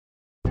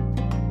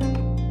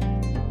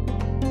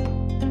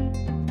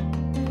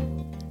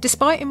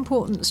Despite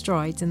important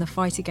strides in the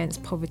fight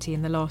against poverty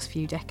in the last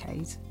few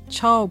decades,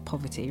 child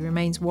poverty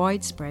remains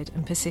widespread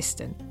and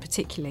persistent,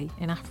 particularly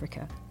in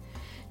Africa.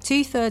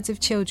 2/3 of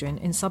children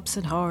in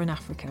sub-Saharan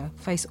Africa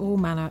face all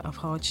manner of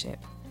hardship.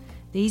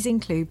 These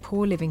include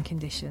poor living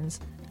conditions,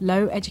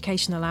 low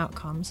educational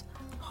outcomes,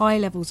 high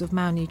levels of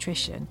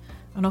malnutrition,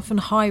 and often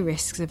high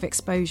risks of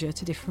exposure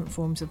to different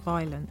forms of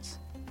violence.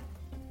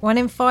 1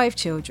 in 5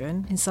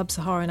 children in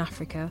sub-Saharan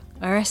Africa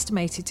are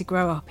estimated to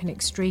grow up in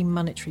extreme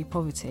monetary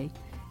poverty,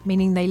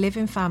 meaning they live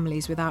in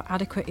families without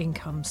adequate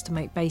incomes to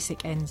make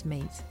basic ends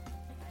meet.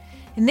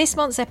 In this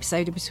month's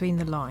episode of Between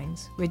the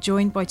Lines, we're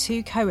joined by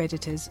 2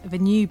 co-editors of a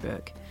new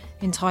book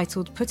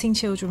entitled Putting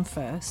Children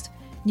First: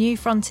 New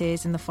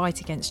Frontiers in the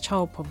Fight Against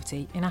Child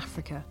Poverty in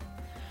Africa.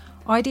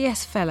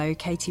 IDS fellow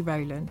Katie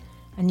Rowland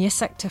and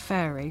Yisak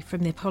Teferi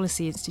from the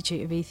Policy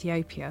Institute of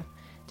Ethiopia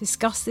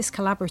discussed this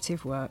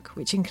collaborative work,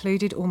 which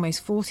included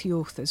almost 40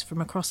 authors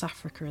from across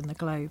Africa and the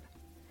globe.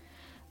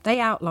 They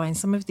outline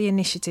some of the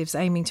initiatives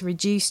aiming to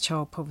reduce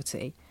child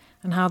poverty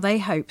and how they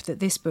hope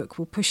that this book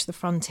will push the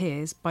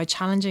frontiers by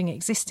challenging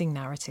existing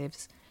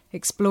narratives,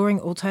 exploring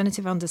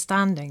alternative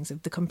understandings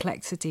of the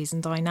complexities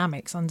and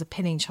dynamics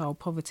underpinning child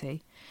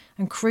poverty,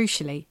 and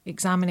crucially,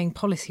 examining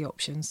policy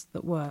options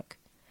that work.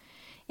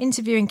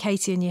 Interviewing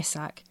Katie and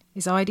Yisak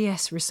is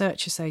IDS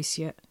Research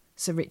Associate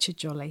Sir Richard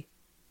Jolly.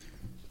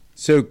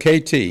 So,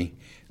 Katie,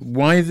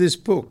 why this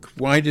book?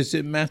 Why does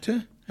it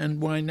matter,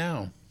 and why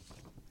now?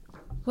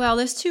 Well,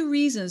 there's 2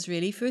 reasons,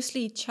 really.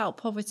 Firstly, child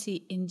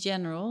poverty in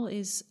general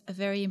is a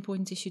very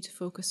important issue to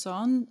focus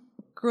on.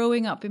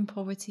 Growing up in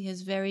poverty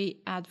has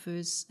very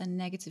adverse and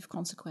negative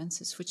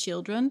consequences for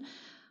children,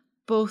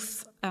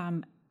 both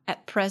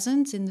at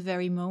present, in the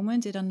very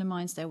moment, it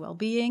undermines their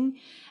well-being,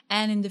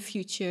 and in the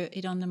future,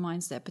 it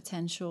undermines their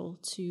potential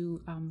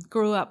to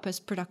grow up as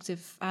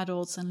productive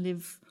adults and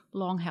live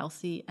long,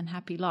 healthy and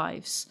happy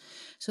lives.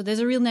 So there's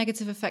a real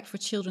negative effect for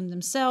children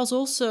themselves,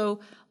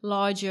 also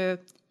larger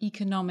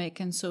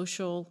economic and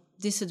social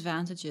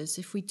disadvantages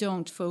if we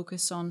don't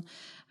focus on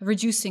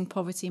reducing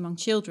poverty among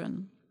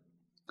children.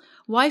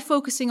 Why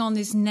focusing on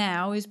this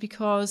now is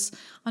because,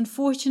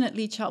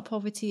 unfortunately, child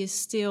poverty is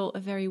still a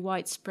very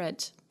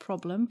widespread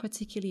problem,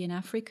 particularly in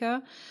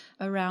Africa.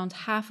 Around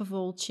half of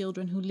all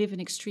children who live in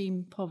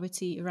extreme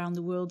poverty around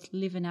the world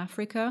live in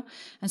Africa.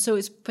 And so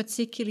it's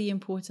particularly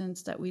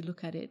important that we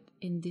look at it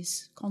in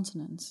this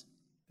continent.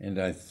 And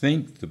I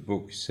think the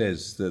book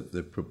says that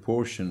the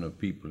proportion of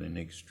people in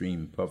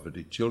extreme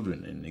poverty,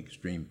 children in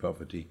extreme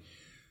poverty,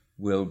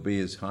 will be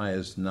as high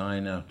as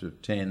 9 out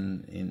of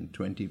 10 in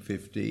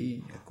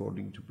 2050,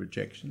 according to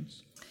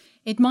projections?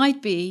 It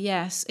might be,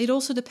 yes. It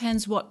also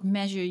depends what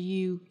measure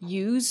you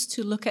use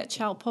to look at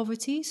child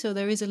poverty. So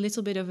there is a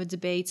little bit of a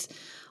debate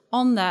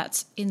on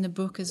that in the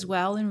book as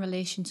well in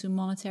relation to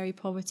monetary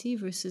poverty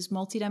versus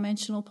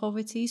multidimensional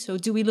poverty. So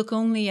do we look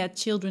only at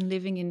children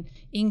living in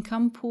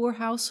income-poor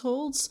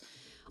households?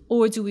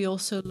 Or do we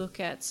also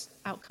look at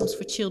outcomes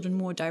for children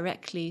more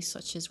directly,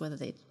 such as whether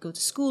they go to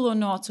school or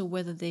not, or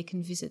whether they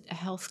can visit a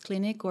health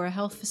clinic or a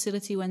health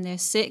facility when they're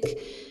sick?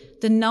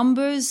 The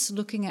numbers,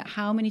 looking at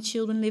how many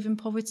children live in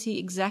poverty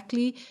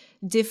exactly,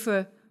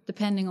 differ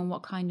depending on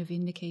what kind of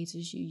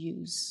indicators you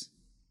use.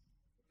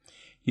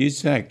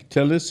 Yisak,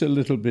 tell us a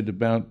little bit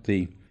about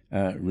the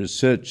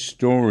research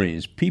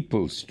stories,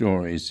 people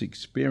stories,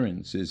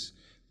 experiences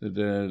that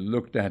are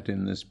looked at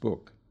in this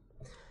book.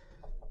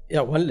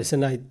 Yeah, one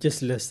lesson I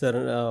just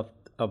learned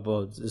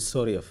about the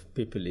story of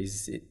people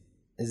is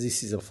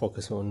this is a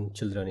focus on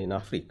children in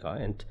Africa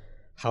and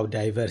how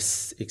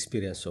diverse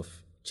experience of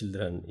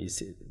children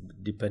is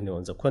depending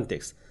on the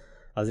context.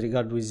 As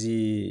regard with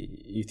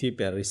the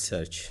Ethiopian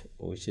research,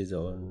 which is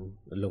on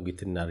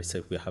longitudinal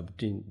research we have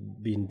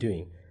been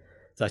doing,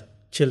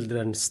 that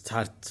children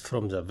start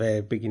from the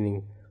very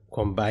beginning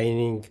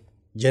combining,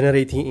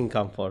 generating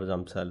income for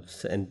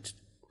themselves and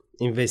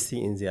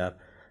investing in their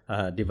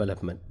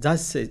development.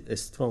 That's a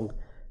strong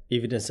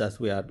evidence that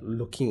we are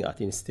looking at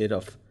instead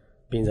of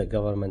being the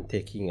government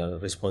taking a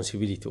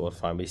responsibility or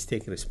families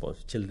take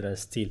responsibility. Children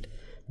still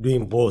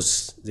doing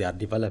both their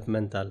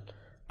developmental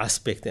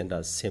aspect and at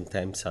the same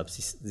time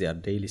their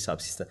daily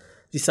subsistence.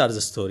 These are the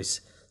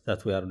stories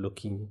that we are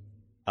looking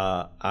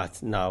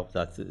at now,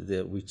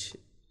 which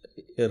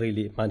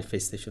really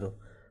manifestation of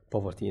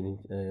poverty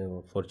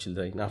for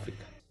children in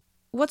Africa.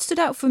 What stood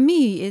out for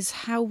me is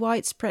how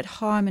widespread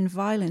harm and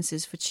violence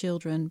is for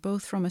children,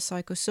 both from a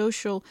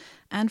psychosocial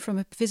and from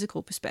a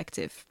physical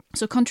perspective.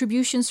 So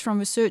contributions from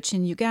research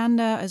in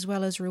Uganda as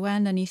well as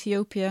Rwanda and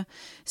Ethiopia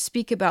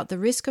speak about the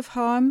risk of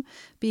harm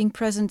being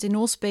present in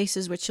all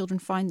spaces where children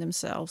find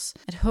themselves,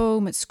 at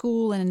home, at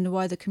school, and in the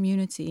wider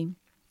community.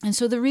 And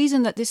so the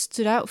reason that this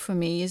stood out for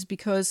me is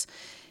because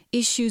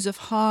issues of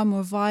harm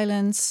or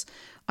violence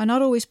are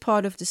not always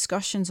part of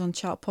discussions on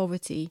child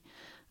poverty.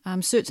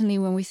 Certainly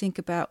when we think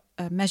about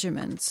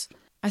measurements.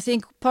 I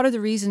think part of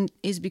the reason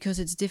is because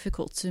it's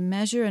difficult to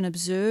measure and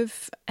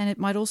observe, and it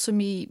might also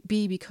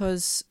be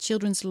because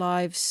children's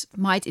lives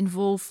might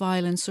involve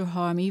violence or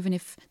harm even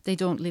if they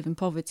don't live in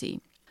poverty.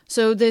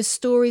 So there's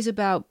stories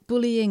about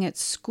bullying at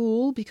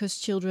school because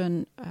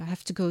children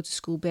have to go to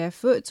school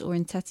barefoot or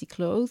in tatty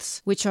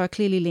clothes, which are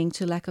clearly linked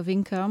to lack of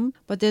income.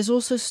 But there's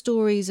also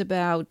stories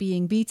about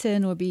being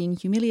beaten or being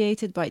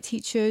humiliated by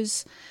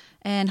teachers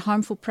and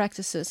harmful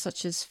practices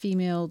such as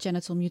female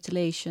genital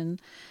mutilation.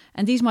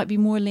 And these might be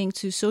more linked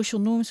to social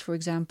norms, for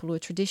example, or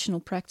traditional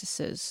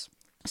practices.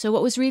 So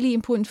what was really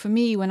important for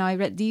me when I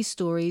read these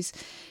stories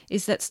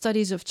is that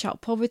studies of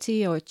child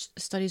poverty or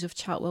studies of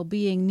child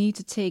well-being need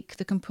to take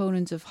the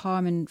component of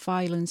harm and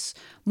violence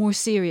more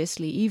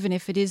seriously, even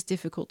if it is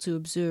difficult to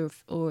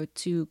observe or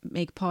to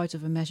make part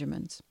of a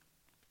measurement.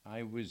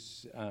 I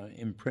was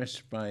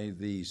impressed by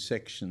the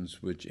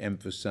sections which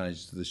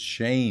emphasized the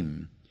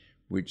shame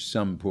which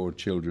some poor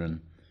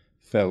children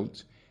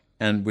felt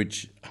and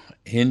which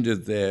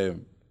hindered their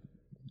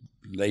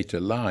later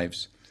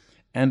lives.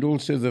 And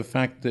also the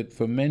fact that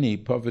for many,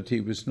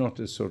 poverty was not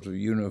a sort of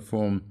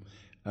uniform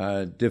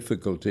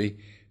difficulty.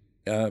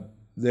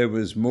 There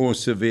was more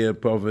severe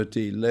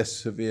poverty, less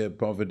severe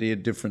poverty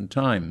at different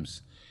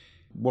times.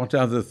 What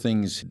other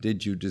things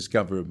did you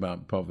discover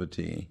about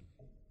poverty?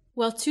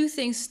 Well, two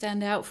things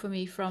stand out for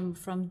me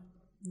from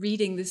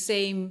reading the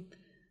same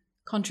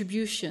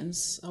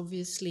contributions,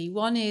 obviously.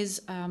 One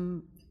is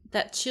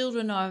that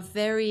children are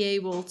very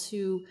able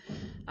to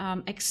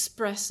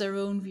express their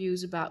own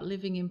views about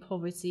living in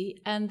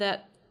poverty, and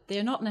that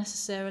they're not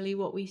necessarily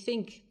what we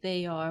think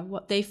they are.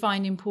 What they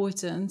find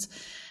important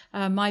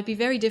might be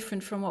very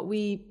different from what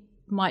we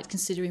might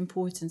consider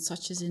important,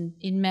 such as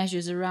in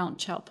measures around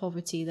child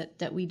poverty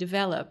that we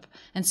develop.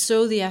 And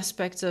so the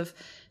aspect of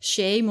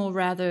shame, or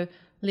rather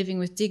living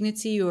with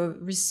dignity or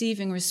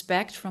receiving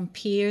respect from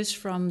peers,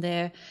 from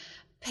their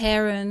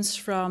parents,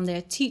 from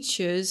their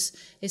teachers,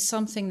 is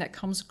something that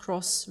comes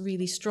across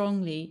really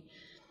strongly.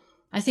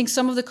 I think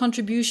some of the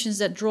contributions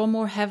that draw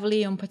more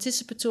heavily on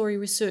participatory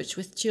research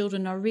with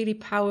children are really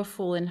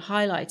powerful in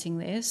highlighting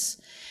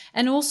this,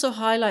 and also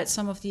highlight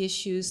some of the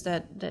issues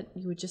that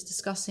you were just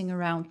discussing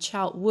around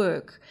child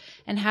work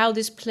and how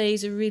this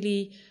plays a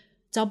really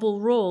double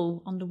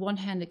role. On the one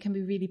hand, it can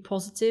be really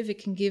positive.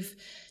 It can give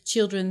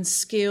children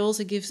skills.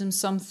 It gives them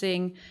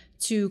something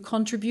to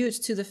contribute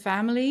to the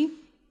family.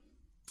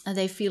 And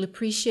they feel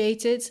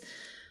appreciated.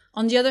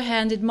 On the other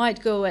hand, it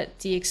might go at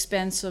the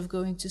expense of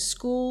going to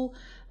school.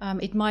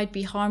 It might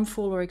be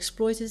harmful or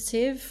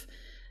exploitative.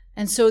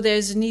 And so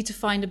there's a need to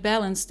find a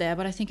balance there.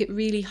 But I think it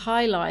really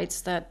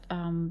highlights that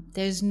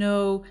there's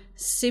no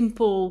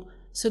simple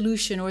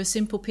solution or a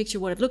simple picture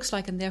of what it looks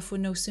like, and therefore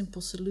no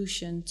simple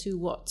solution to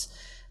what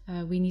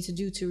we need to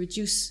do to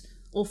reduce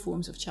all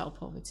forms of child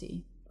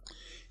poverty.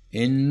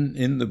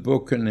 In the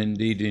book, and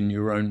indeed in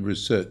your own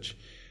research,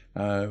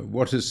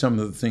 what are some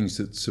of the things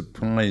that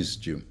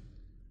surprised you?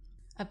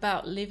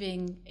 About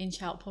living in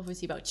child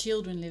poverty, about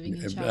children living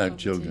in child poverty. About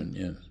children,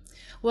 yes.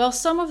 Well,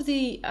 some of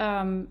the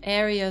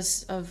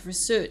areas of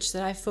research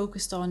that I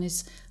focused on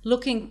is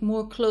looking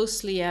more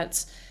closely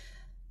at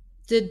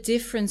the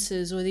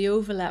differences or the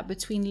overlap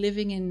between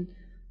living in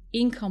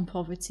income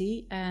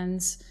poverty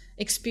and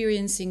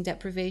experiencing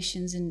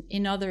deprivations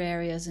in other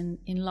areas in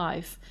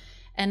life.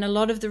 And a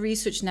lot of the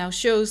research now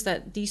shows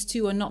that these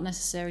two are not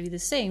necessarily the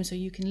same. So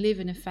you can live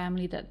in a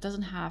family that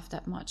doesn't have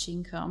that much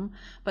income,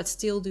 but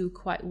still do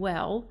quite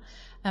well.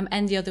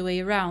 And the other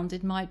way around,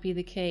 it might be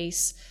the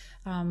case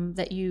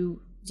that you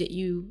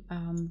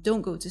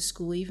don't go to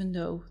school, even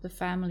though the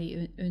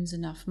family earns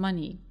enough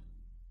money.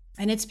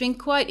 And it's been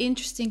quite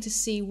interesting to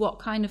see what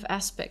kind of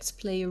aspects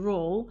play a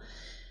role.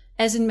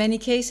 As in many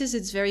cases,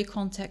 it's very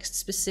context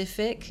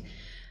specific,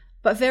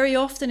 but very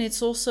often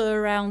it's also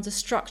around the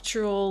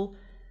structural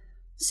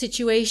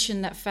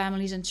situation that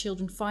families and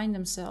children find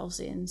themselves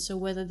in. So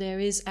whether there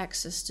is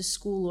access to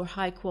school or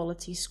high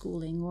quality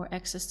schooling, or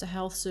access to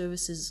health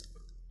services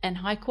and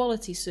high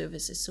quality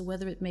services, so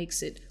whether it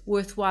makes it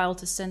worthwhile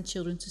to send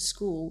children to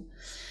school.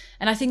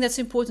 And I think that's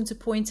important to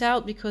point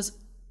out, because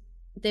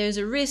there's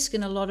a risk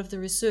in a lot of the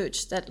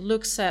research that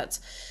looks at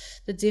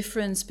the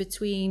difference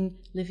between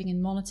living in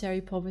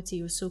monetary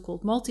poverty or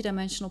so-called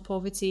multidimensional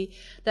poverty,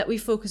 that we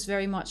focus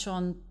very much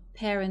on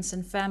parents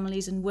and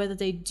families and whether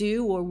they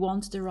do or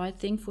want the right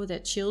thing for their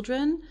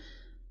children.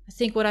 I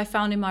think what I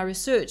found in my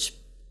research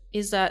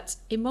is that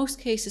in most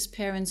cases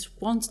parents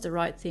want the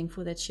right thing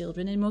for their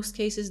children. In most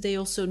cases they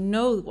also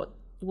know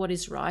what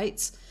is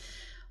right,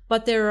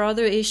 but there are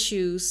other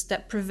issues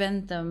that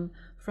prevent them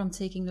from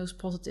taking those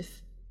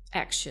positive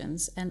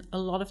actions, and a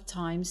lot of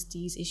times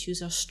these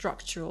issues are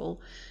structural.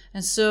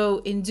 And so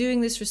in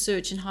doing this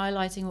research and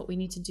highlighting what we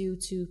need to do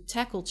to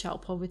tackle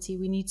child poverty,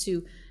 we need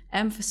to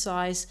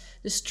emphasize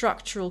the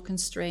structural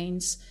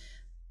constraints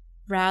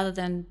rather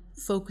than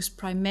focus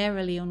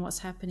primarily on what's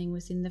happening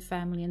within the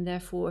family, and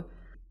therefore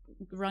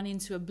run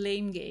into a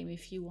blame game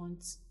if you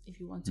want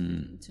to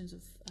in terms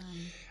of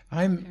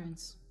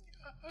parents.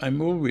 I'm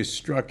always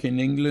struck in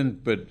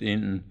England, but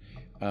in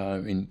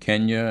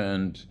Kenya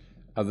and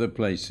other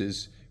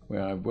places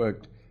where I've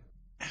worked,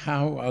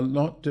 how a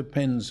lot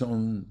depends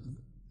on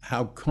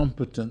how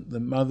competent the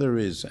mother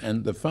is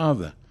and the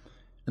father.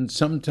 And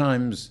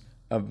sometimes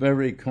a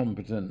very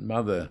competent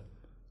mother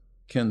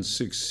can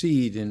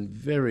succeed in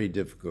very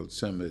difficult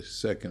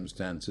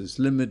circumstances,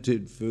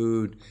 limited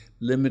food,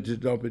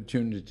 limited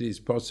opportunities,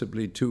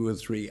 possibly 2 or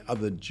 3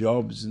 other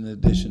jobs in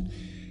addition.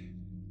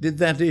 Did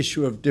that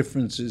issue of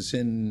differences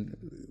in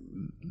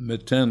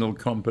maternal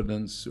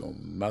competence or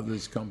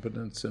mother's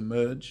competence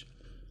emerge?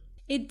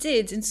 It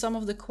did in some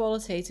of the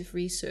qualitative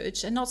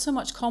research, and not so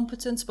much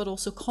competence, but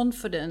also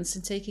confidence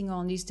in taking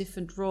on these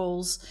different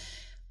roles,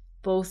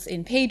 both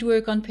in paid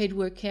work, unpaid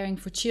work, caring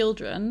for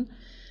children.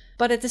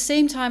 But at the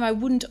same time, I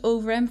wouldn't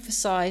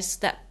overemphasize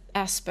that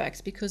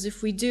aspect, because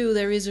if we do,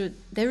 there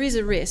is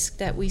a risk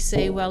that we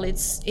say, well,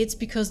 it's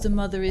because the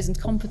mother isn't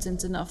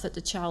competent enough that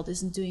the child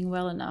isn't doing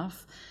well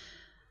enough.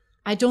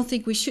 I don't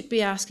think we should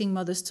be asking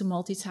mothers to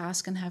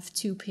multitask and have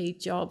 2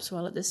 paid jobs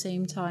while at the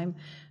same time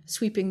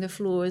sweeping the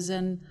floors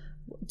and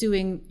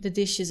doing the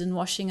dishes and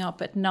washing up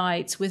at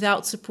night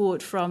without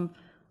support from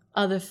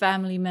other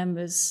family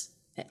members,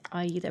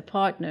 i.e. their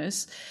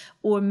partners,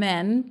 or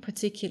men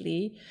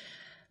particularly.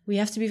 We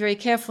have to be very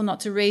careful not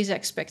to raise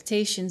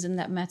expectations in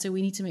that matter.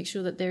 We need to make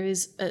sure that there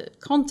is a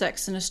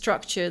context and a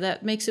structure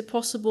that makes it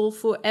possible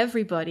for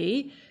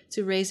everybody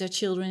to raise their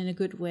children in a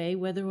good way,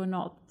 whether or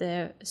not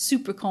they're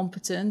super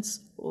competent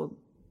or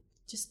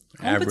just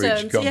competent.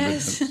 Average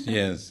competence,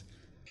 yes.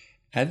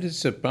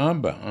 Addis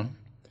Ababa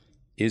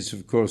is,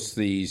 of course,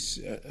 the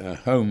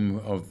home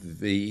of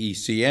the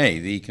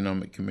ECA, the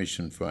Economic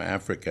Commission for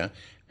Africa,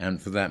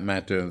 and for that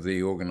matter,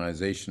 the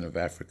Organization of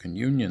African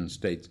Union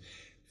States.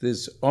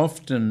 There's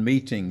often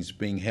meetings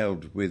being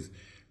held with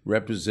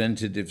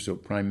representatives or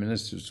prime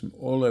ministers from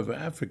all over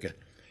Africa.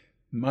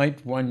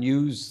 Might one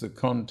use the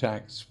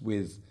contacts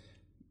with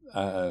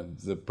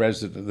the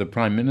president, the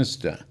prime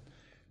minister,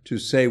 to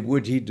say,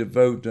 would he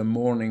devote a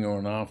morning or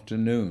an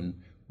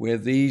afternoon where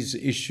these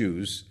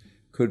issues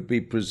could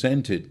be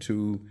presented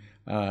to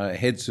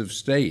heads of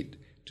state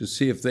to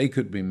see if they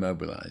could be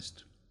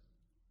mobilized?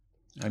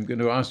 I'm going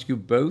to ask you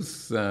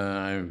both.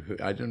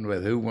 I don't know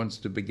who wants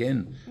to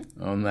begin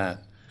on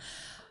that.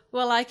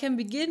 Well, I can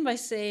begin by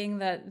saying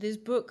that this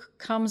book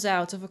comes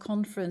out of a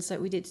conference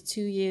that we did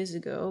 2 years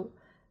ago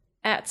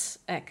at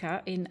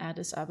ECA in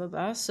Addis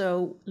Ababa.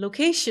 So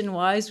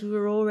location-wise, we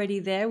were already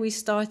there. We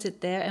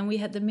started there, and we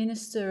had the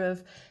Minister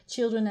of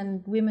Children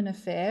and Women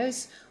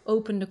Affairs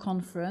open the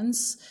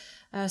conference.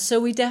 So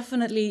we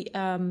definitely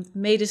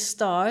made a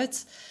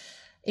start.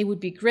 It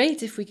would be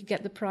great if we could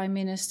get the Prime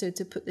Minister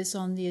to put this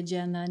on the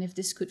agenda, and if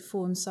this could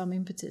form some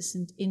impetus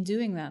in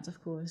doing that,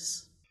 of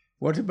course.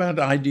 What about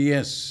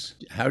IDS?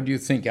 How do you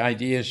think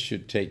IDS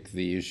should take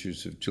the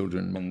issues of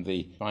children and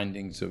the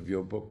findings of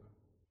your book?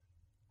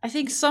 I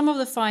think some of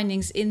the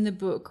findings in the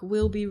book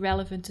will be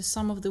relevant to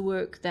some of the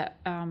work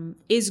that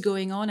is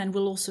going on and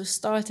will also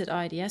start at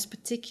IDS,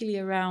 particularly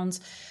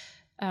around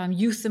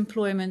youth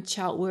employment,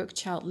 child work,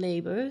 child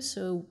labor.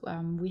 So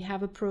we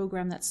have a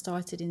program that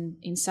started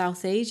in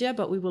South Asia,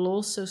 but we will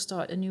also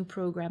start a new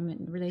program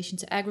in relation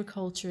to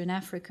agriculture in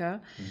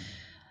Africa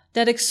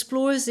that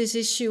explores this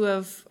issue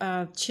of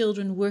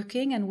children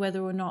working and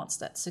whether or not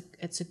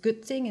it's a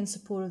good thing in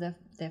support of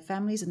their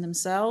families and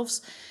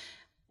themselves,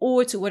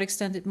 or to what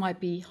extent it might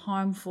be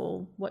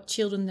harmful, what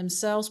children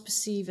themselves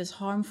perceive as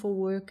harmful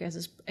work,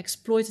 as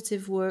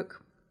exploitative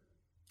work,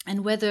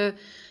 and whether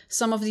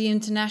some of the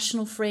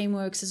international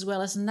frameworks as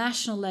well as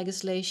national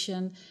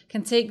legislation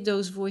can take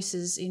those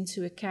voices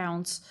into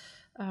account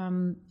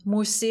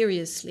more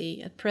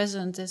seriously. At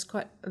present, there's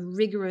quite a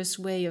rigorous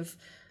way of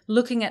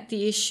looking at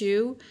the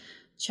issue.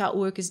 Child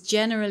work is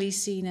generally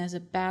seen as a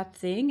bad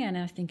thing, and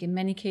I think in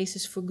many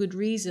cases for good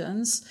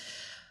reasons.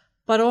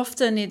 But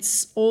often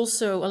it's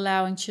also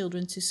allowing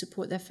children to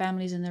support their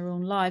families and their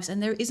own lives,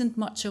 and there isn't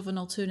much of an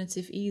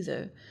alternative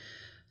either.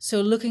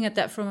 So looking at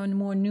that from a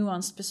more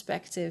nuanced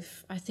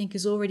perspective, I think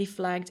is already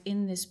flagged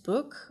in this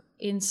book,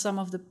 in some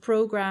of the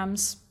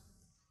programs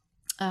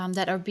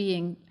that are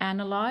being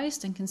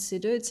analyzed and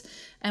considered,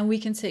 and we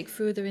can take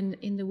further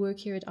in the work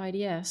here at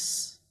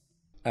IDS.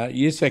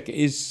 Jacek,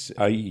 is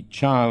a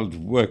child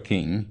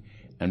working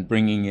and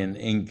bringing in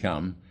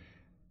income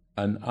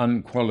an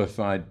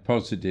unqualified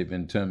positive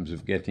in terms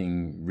of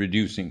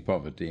reducing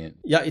poverty?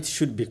 Yeah, it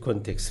should be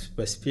context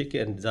specific,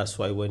 and that's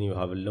why when you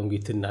have a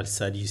longitudinal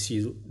study, you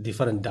see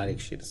different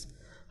directions,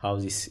 how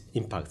this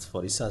impacts.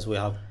 For instance, we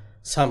have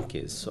some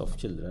cases of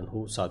children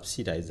who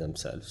subsidize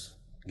themselves,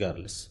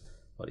 girls,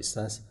 for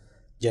instance,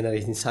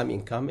 generating some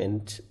income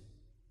and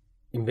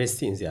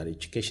investing in their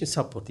education,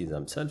 supporting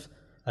themselves,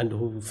 and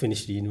who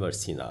finish the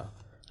university now.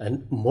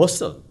 And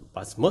most of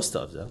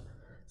them,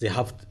 they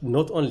have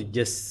not only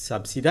just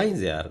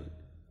subsidized their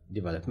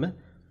development,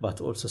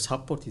 but also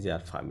supporting their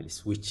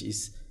families, which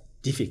is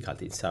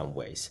difficult in some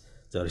ways.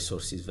 The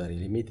resource is very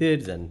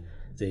limited, and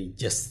they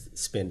just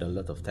spend a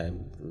lot of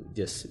time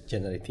just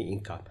generating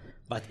income.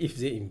 But if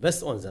they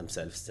invest on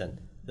themselves, then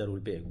there will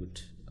be a good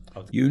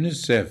outcome.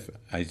 UNICEF,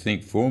 I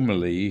think,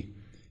 formally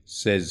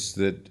says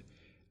that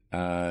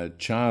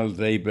child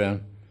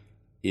labor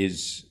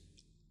is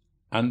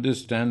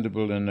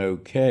understandable and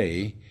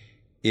okay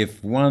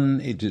if,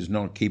 one, it is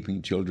not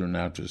keeping children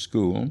out of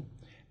school,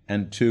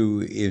 and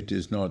two, it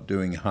is not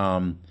doing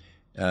harm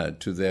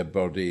to their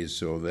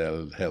bodies or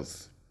their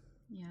health.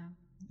 Yeah.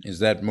 Is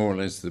that more or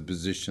less the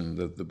position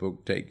that the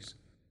book takes?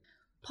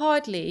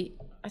 Partly.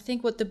 I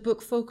think what the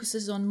book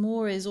focuses on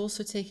more is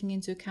also taking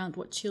into account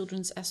what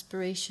children's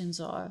aspirations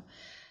are.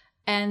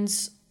 And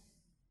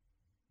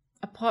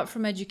apart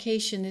from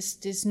education,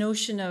 this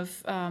notion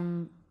of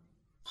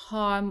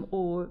harm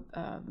or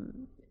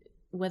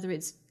whether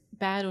it's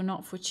bad or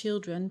not for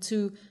children,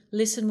 to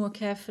listen more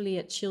carefully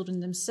at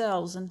children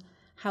themselves and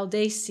how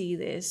they see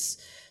this.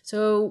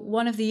 So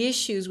one of the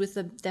issues with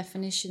the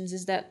definitions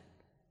is that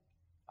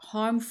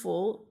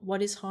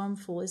what is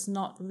harmful is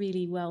not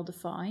really well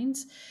defined.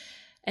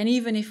 And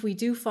even if we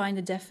do find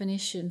a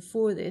definition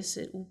for this,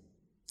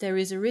 there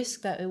is a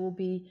risk that it will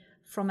be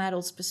from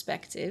adults'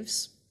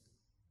 perspectives.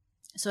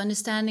 So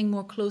understanding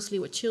more closely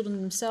what children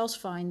themselves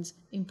find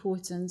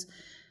important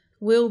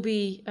will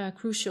be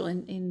crucial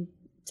in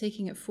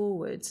taking it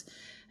forward.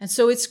 And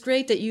so it's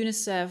great that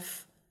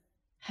UNICEF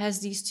has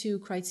these two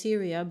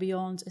criteria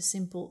beyond a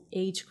simple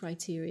age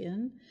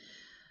criterion,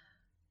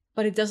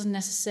 but it doesn't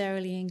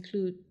necessarily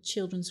include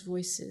children's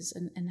voices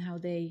and how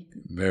they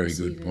Very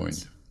good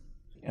point.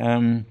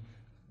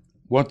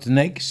 What's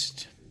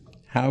next?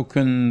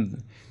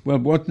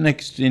 What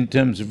next in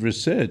terms of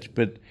research,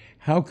 but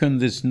how can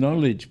this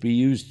knowledge be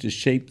used to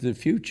shape the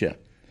future?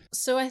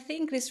 So I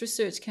think this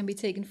research can be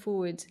taken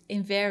forward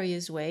in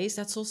various ways.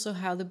 That's also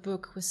how the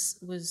book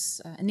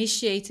was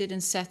initiated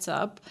and set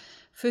up.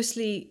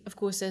 Firstly, of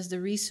course, there's the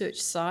research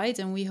side,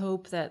 and we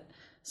hope that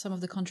some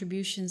of the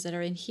contributions that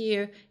are in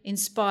here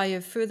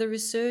inspire further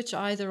research,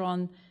 either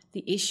on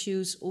the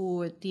issues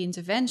or the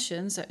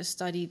interventions that are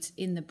studied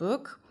in the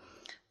book.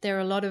 There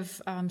are a lot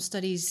of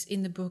studies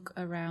in the book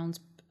around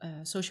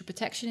social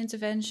protection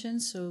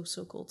interventions,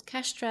 so-called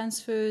cash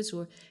transfers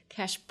or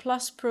cash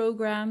plus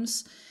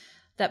programs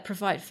that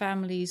provide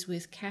families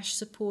with cash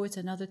support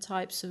and other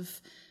types of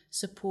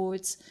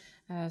supports,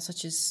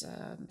 such as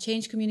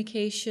change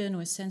communication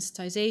or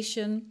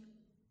sensitization.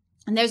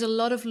 And there's a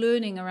lot of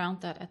learning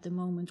around that at the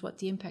moment, what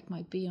the impact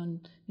might be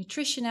on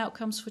nutrition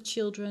outcomes for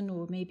children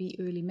or maybe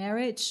early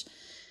marriage.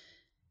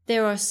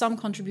 There are some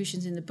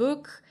contributions in the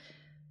book.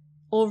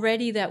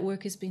 Already that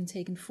work has been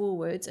taken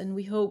forward, and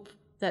we hope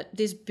that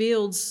this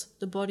builds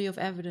the body of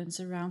evidence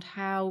around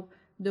how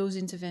those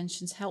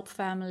interventions help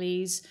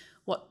families,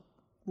 what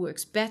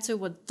works better,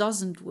 what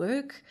doesn't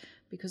work,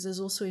 because there's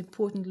also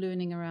important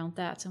learning around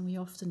that, and we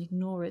often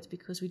ignore it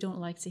because we don't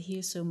like to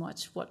hear so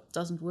much what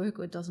doesn't work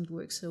or doesn't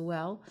work so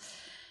well.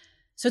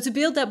 So to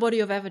build that body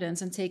of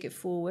evidence and take it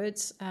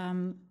forward,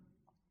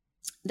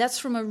 that's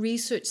from a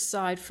research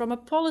side. From a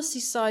policy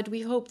side,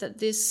 we hope that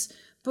this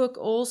book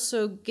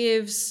also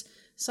gives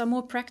some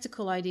more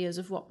practical ideas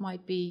of what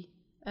might be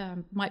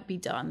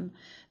done.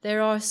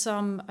 There are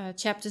some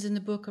chapters in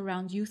the book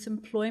around youth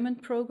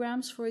employment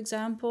programs, for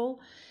example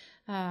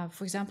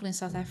in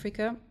South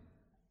Africa,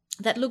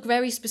 that look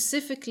very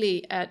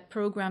specifically at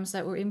programs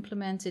that were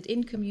implemented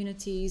in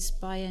communities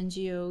by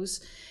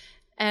NGOs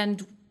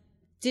and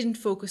didn't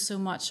focus so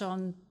much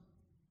on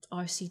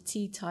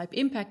RCT type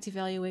impact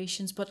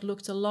evaluations, but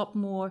looked a lot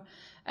more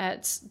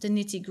at the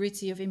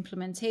nitty-gritty of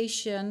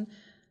implementation,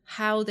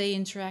 how they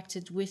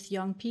interacted with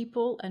young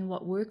people and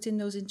what worked in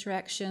those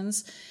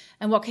interactions.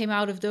 And what came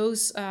out of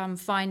those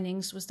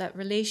findings was that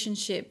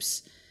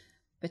relationships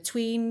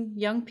between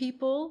young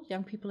people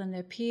and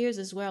their peers,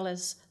 as well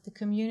as the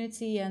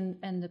community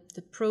and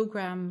the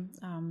program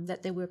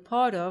that they were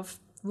part of,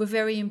 were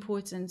very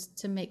important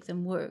to make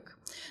them work.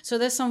 So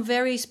there's some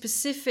very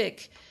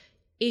specific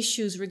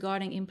issues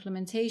regarding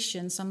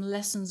implementation, some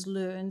lessons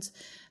learned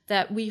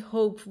that we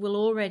hope will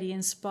already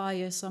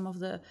inspire some of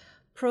the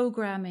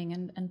programming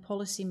and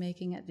policy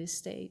making at this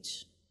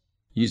stage.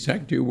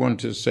 Yitzhak, do you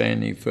want to say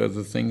any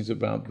further things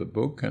about the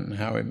book and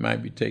how it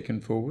might be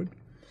taken forward?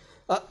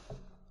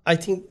 I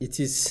think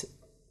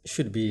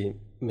should be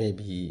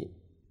maybe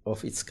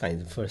of its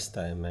kind. First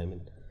time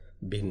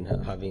been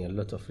having a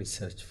lot of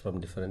research from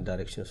different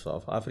directions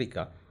of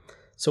Africa.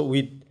 So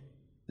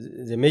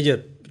the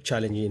major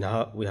challenge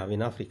we have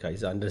in Africa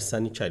is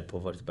understanding child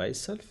poverty by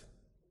itself.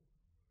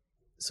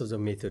 So the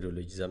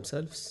methodologies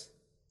themselves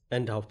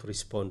and how to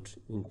respond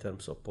in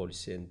terms of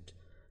policy and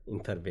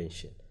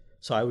intervention.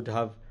 So I would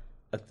have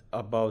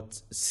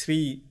about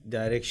 3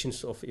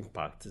 directions of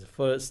impact. The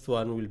first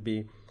one will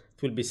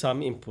be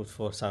some input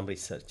for some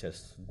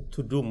researchers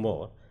to do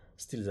more.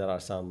 Still, there are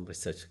some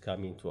research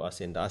coming to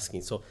us and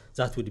asking. So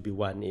that would be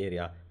one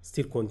area.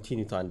 Still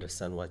continue to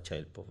understand what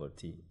child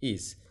poverty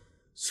is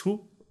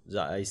through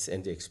the eyes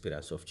and the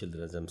experience of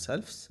children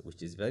themselves,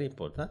 which is very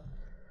important.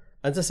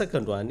 And the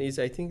second one is,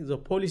 I think the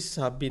policies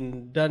have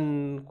been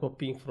done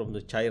copying from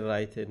the child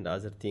right and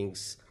other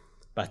things,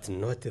 but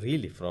not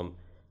really from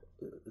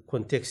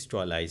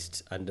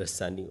contextualized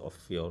understanding of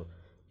your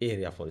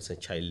area, for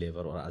instance, child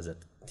labor or other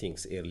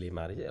things, early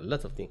marriage, a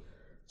lot of things.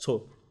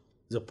 So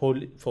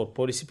for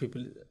policy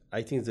people,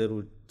 I think they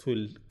will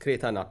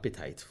create an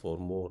appetite for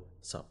more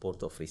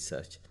support of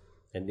research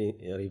and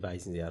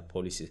revising their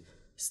policies.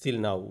 Still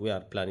now we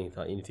are planning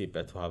in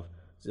Ethiopia to have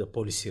the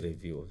policy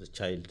review of the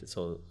child.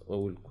 So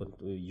we'll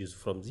use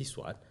from this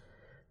one.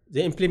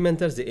 The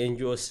implementers, the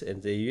NGOs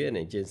and the UN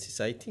agencies,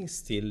 I think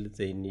still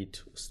they need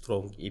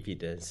strong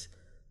evidence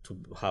to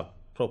have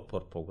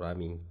proper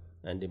programming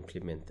and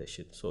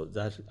implementation. So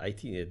that I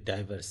think a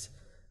diverse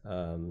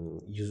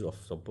use of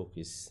the book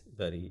is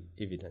very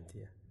evident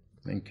here.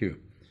 Thank you.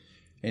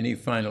 Any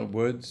final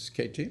words,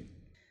 Katie?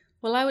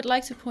 Well, I would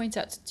like to point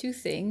out two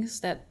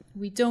things that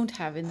we don't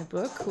have in the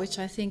book, which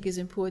I think is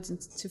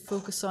important to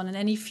focus on in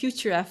any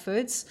future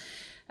efforts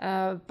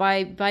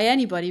by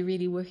anybody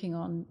really working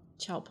on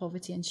child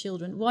poverty and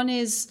children. One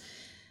is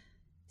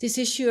this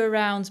issue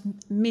around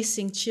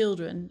missing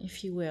children,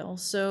 if you will.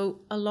 So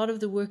a lot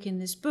of the work in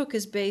this book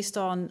is based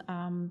on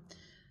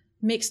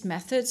mixed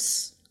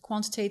methods,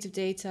 quantitative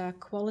data,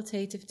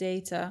 qualitative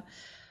data,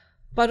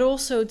 but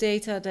also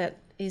data that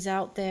is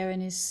out there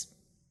and is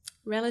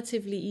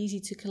relatively easy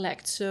to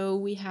collect. So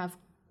we have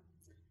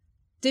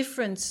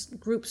different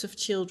groups of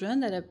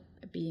children that are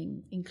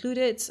being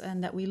included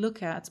and that we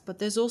look at, but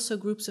there's also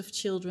groups of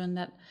children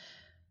that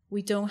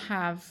we don't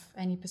have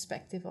any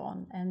perspective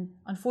on. And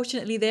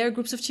unfortunately, there are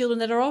groups of children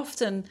that are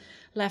often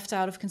left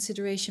out of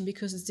consideration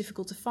because it's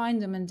difficult to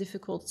find them and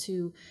difficult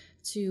to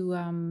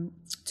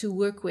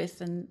work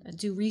with and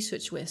do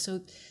research with.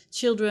 So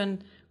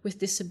children with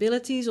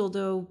disabilities,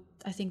 although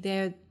I think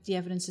there the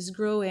evidence is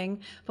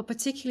growing, but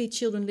particularly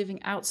children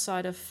living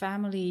outside of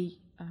family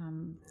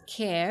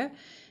care,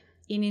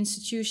 in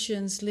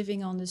institutions,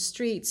 living on the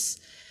streets,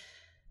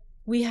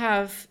 we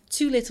have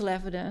too little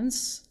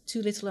evidence,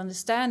 too little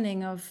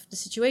understanding of the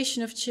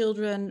situation of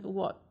children,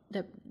 what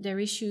their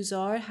issues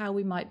are, how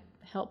we might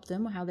help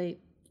them, how they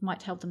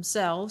might help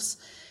themselves.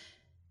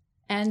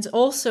 And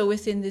also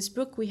within this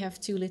book, we have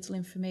too little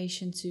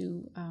information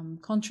to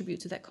contribute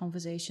to that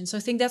conversation. So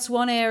I think that's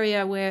one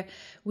area where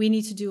we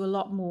need to do a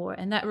lot more,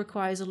 and that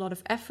requires a lot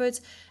of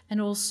effort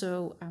and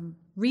also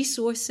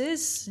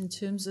resources in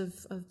terms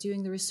of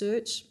doing the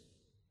research.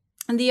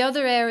 And the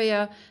other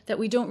area that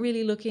we don't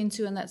really look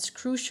into, and that's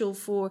crucial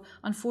for,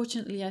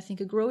 unfortunately, I think,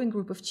 a growing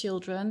group of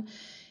children,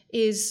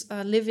 is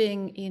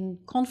living in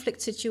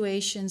conflict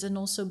situations and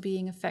also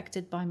being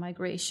affected by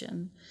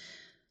migration.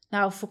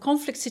 Now, for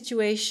conflict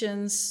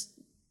situations,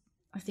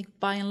 I think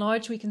by and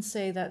large we can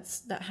say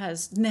that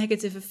has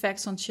negative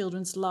effects on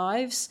children's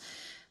lives.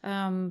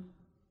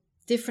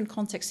 Different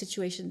conflict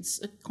situations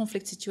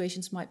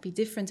might be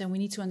different, and we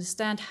need to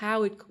understand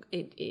how it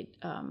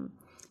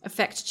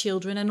affect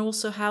children and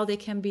also how they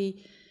can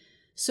be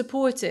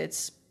supported,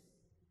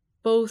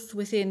 both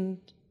within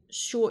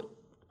short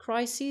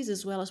crises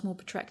as well as more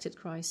protracted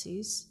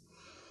crises.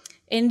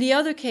 In the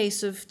other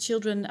case of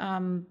children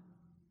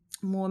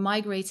more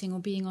migrating or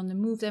being on the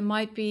move, there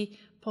might be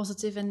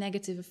positive and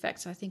negative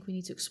effects. I think we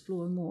need to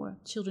explore more.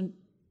 Children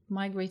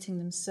migrating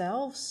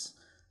themselves,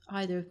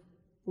 either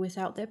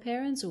without their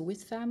parents or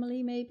with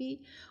family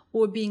maybe,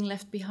 or being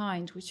left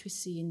behind, which we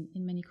see in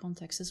many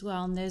contexts as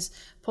well. And there's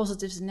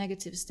positives and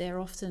negatives there.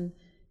 Often,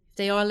 if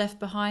they are left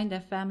behind,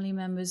 their family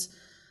members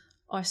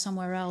are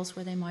somewhere else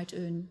where they might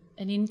earn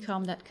an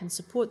income that can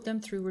support them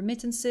through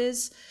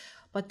remittances.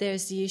 But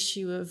there's the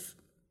issue of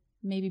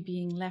maybe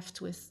being left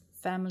with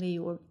family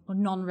or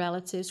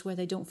non-relatives where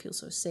they don't feel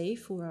so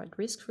safe or are at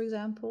risk, for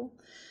example.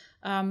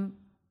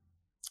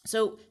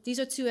 So these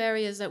are two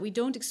areas that we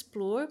don't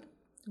explore.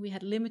 We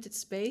had limited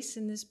space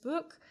in this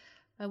book,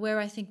 where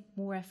I think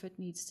more effort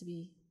needs to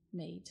be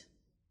made.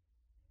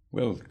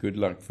 Well, good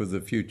luck for the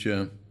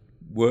future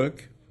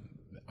work.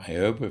 I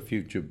hope a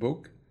future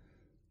book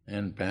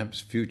and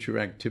perhaps future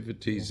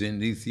activities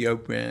in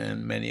Ethiopia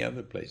and many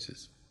other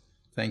places.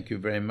 Thank you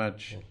very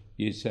much,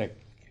 Yitzhak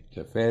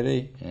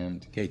Teferi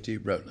and Katie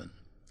Rowland.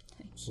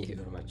 Thank you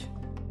very much.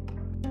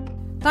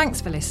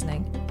 Thanks for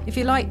listening. If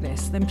you like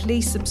this, then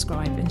please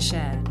subscribe and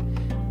share.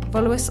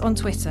 Follow us on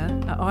Twitter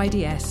at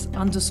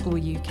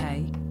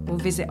IDS_UK or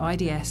visit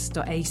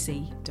ids.ac.uk.